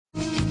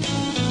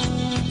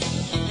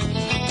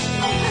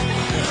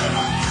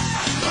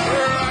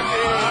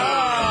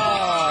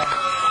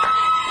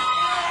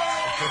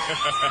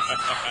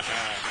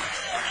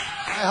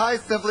Hi,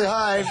 Simply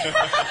Hi.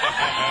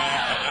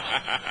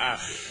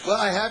 Well,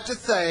 I have to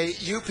say,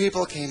 you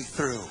people came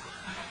through.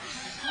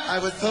 I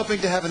was hoping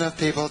to have enough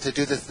people to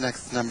do this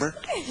next number,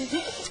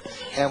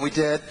 and we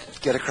did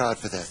get a crowd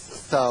for this.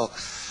 So,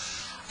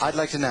 I'd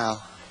like to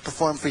now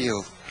perform for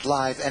you,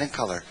 live and in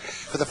color,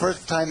 for the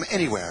first time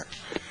anywhere,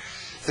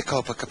 the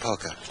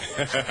Copacapolka.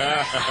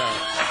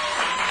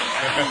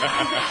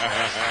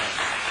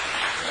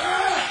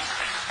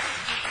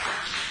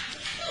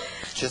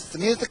 Just the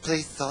music,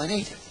 please. That's all I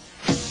need.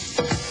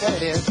 There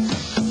it is.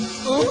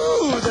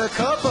 Ooh, the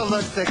Copa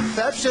looks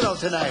exceptional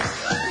tonight.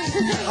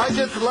 I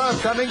just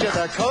love coming to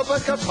the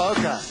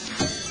Copacapolka.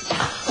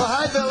 Oh,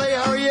 hi, Billy.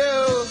 How are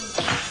you?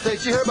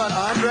 Did you hear about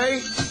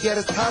Andre? He had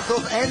his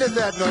tonsils and his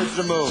adenoids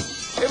removed.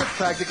 It was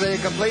practically a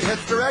complete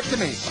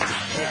hysterectomy.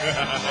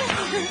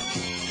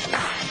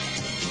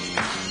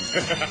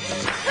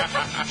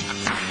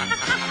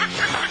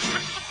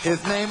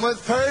 His name was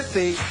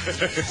Percy.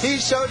 He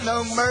showed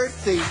no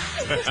mercy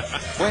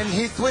when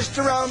he swished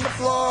around the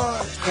floor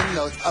in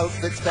those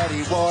outfits that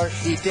he wore.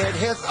 He did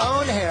his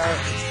own hair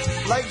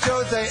like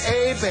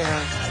Jose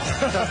Bear.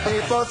 Some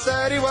people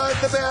said he was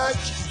a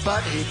bitch,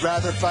 but he'd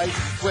rather fight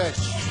Switch.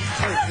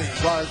 Percy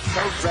was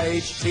so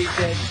raged he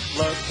didn't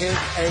look his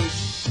age.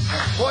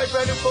 And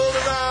boyfriend who fooled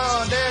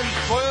around and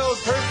spoiled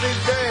Percy's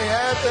day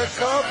at the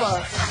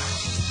Copacapolka.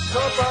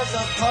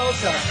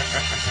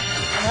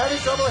 I'm having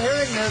trouble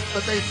hearing this,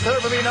 but they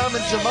serve me numb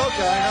in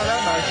Jamocha. I know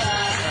that much.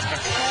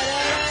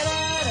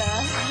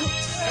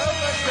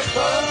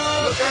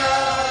 Copacapolka.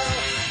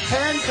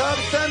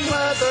 Handcuffs and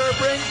leather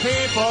bring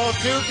people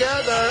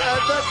together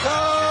at the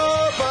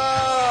Copa.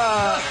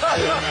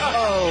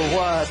 Oh,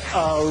 what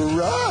a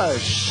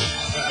rush.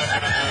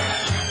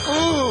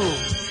 Ooh,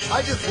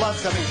 I just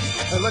love coming.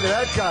 Hey, look at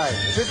that guy.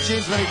 His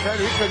jeans when he cut,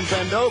 he couldn't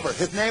bend over.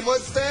 His name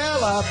was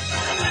Philip.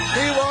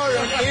 He wore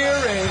an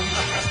earring.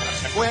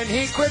 When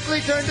he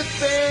quickly turned to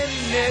spin,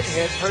 it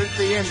hit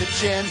Percy in the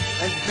chin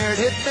and smeared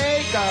his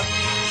makeup.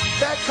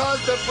 That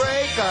caused a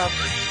breakup.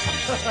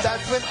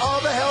 That's when all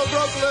the hell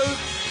broke loose.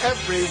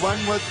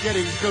 Everyone was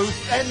getting goose,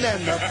 and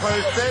then the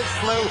purses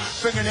flew.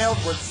 Fingernails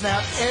were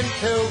snapped in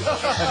two.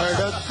 I heard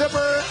a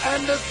zipper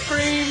and a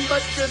scream,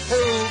 but just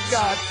who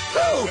got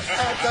who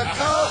at the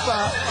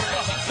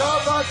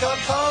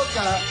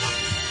Copacapolka?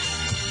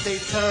 They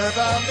serve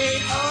a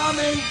meat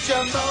almond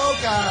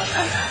jamocha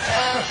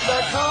at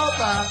the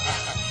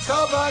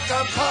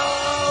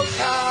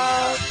Copacapolka.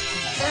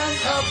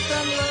 Handcuffs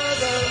and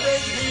leather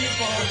bring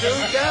people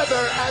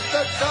together at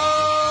the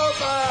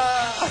Copa.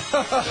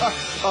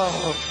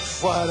 Oh,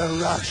 what a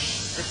rush.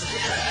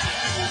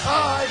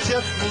 Oh, I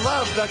just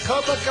love the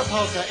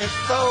Copacapolka. It's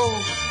so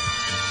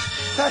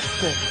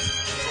festive.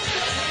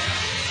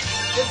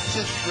 It's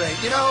just great.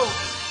 You know,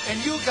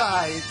 and you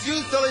guys,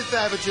 you silly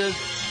savages,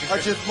 are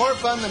just more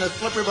fun than a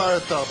slippery bar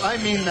of soap. I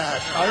mean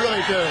that. I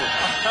really do.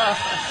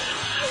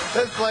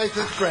 This place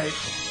is great.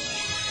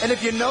 And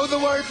if you know the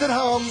words at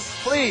home,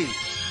 please,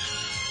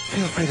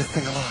 feel free to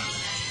sing along.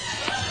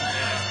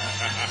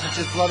 I'm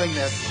just loving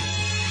this.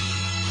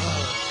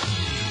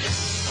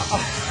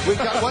 We've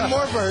got one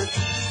more verse.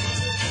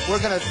 We're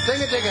going to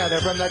sing it together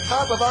from the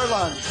top of our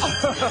lungs.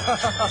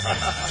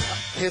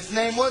 His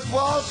name was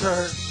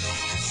Walter.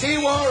 He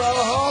wore a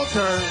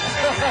halter,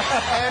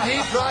 and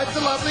he drives a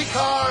lovely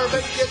car,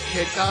 but gets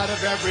kicked out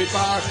of every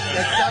bar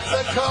except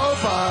the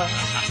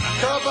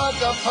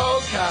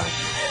Copacapolka.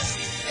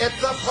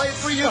 It's a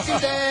place where you can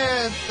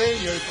dance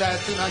in your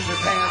satin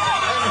underpants.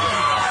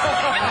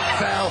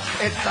 Well,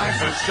 it's time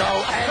for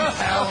show and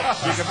tell.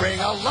 You can bring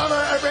a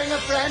lover or bring a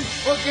friend.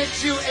 We'll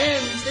get you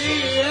in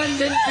the end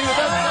into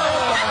the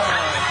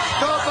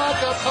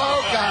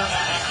Copacapolka.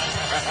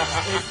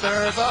 They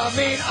serve a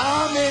mean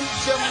almond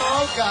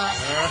jamocha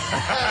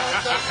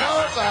at the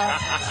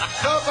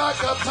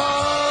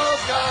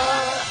Copacapolka.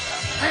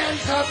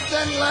 Handcuffs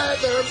and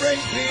leather bring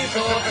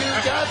people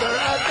together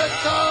at the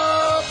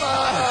Copa.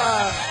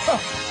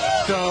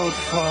 Don't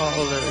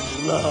fall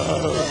in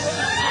love.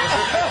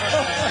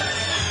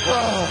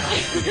 Oh.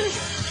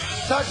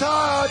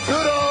 Ta-ta,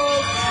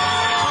 toodles.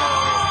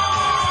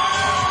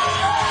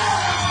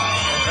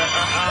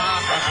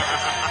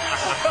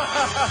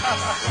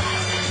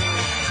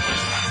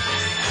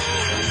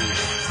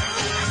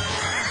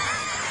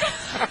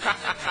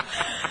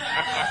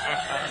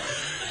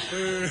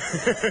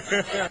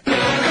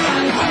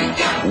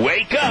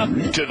 Wake up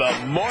to the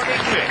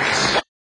morning mix.